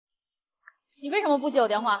你为什么不接我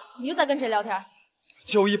电话？你又在跟谁聊天？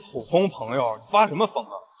就一普通朋友，你发什么疯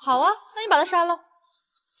啊？好啊，那你把他删了。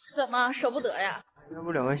怎么舍不得呀？要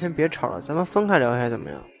不两个人先别吵了，咱们分开聊一下怎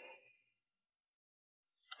么样？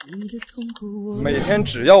每天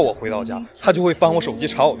只要我回到家，他就会翻我手机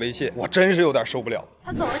查我微信，我真是有点受不了。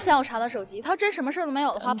他总是嫌我查他手机，他要真什么事都没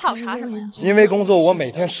有的话，怕我查什么呀？因为工作，我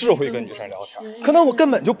每天是会跟女生聊天，可能我根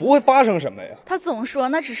本就不会发生什么呀。他总说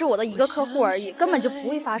那只是我的一个客户而已，根本就不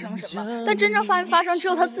会发生什么。但真正发没发生，只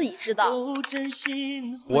有他自己知道。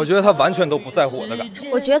我觉得他完全都不在乎我的感受。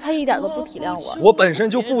我觉得他一点都不体谅我。我本身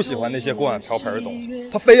就不喜欢那些锅碗瓢盆的东西，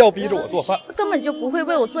他非要逼着我做饭，他根本就不会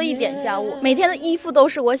为我做一点家务，每天的衣服都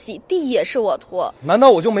是我洗，地也是我拖。难道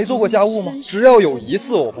我就没做过家务吗？只要有一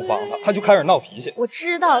次我不帮他，他就开始闹脾气。我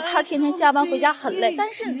知道他天天下班回家很累，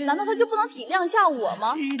但是难道他就不能体谅一下我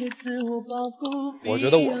吗？我觉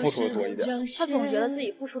得我付出的多一点。他总觉得自己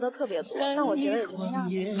付出的特别多，但我觉得也就那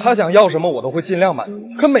样。他想要什么我都会尽量满足，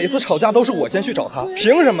可每次吵架都是我先去找他，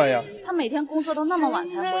凭什么呀？他每天工作都那么晚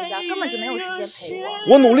才回家，根本就没有时间陪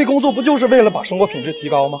我。我努力工作不就是为了把生活品质提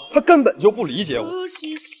高吗？他根本就不理解我，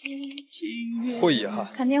会遗憾，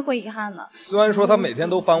肯定会遗憾的。虽然说他每天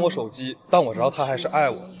都翻我手机，但我知道他还是爱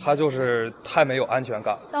我，他就是太没有安全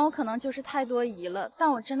感了。但我可能就是太多疑了，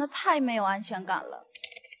但我真的太没有安全感了。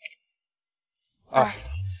哎，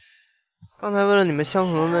刚才为了你们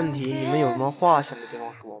相处的问题，你们有什么话想对对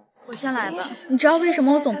方说吗？我先来吧。你知道为什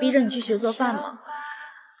么我总逼着你去学做饭吗？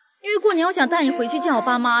因为过年我想带你回去见我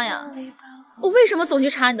爸妈呀。我为什么总去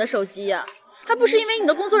查你的手机呀？还不是因为你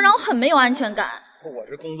的工作让我很没有安全感。我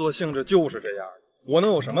这工作性质就是这样，我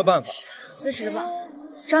能有什么办法？辞职吧，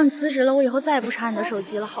只要你辞职了，我以后再也不查你的手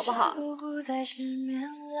机了，好不好？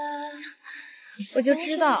我就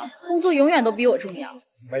知道工作永远都比我重要。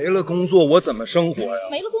没了工作我怎么生活呀？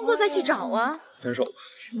没了工作再去找啊。分手吧。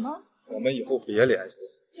什么？我们以后别联系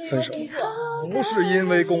了。分手不是因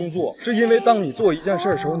为工作，是因为当你做一件事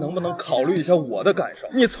的时候，能不能考虑一下我的感受？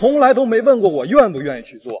你从来都没问过我愿不愿意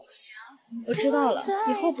去做。我知道了，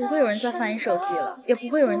以后不会有人再翻你手机了，也不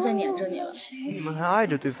会有人再黏着你了。你们还爱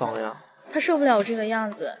着对方呀？他受不了我这个样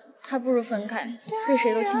子，还不如分开，对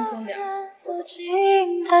谁都轻松点。走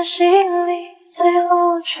进他心里，最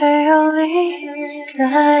后却又离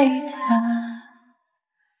开他，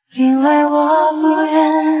因为我不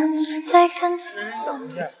愿再看他。等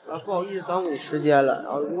一下，不好意思耽误你时间了。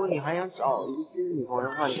然后，如果你还想找一个新的女朋友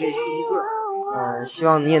的话，你可以去一对。希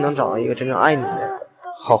望你也能找到一个真正爱你的人。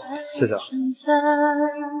好，谢谢。有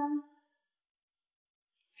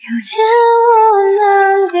天我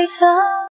能给他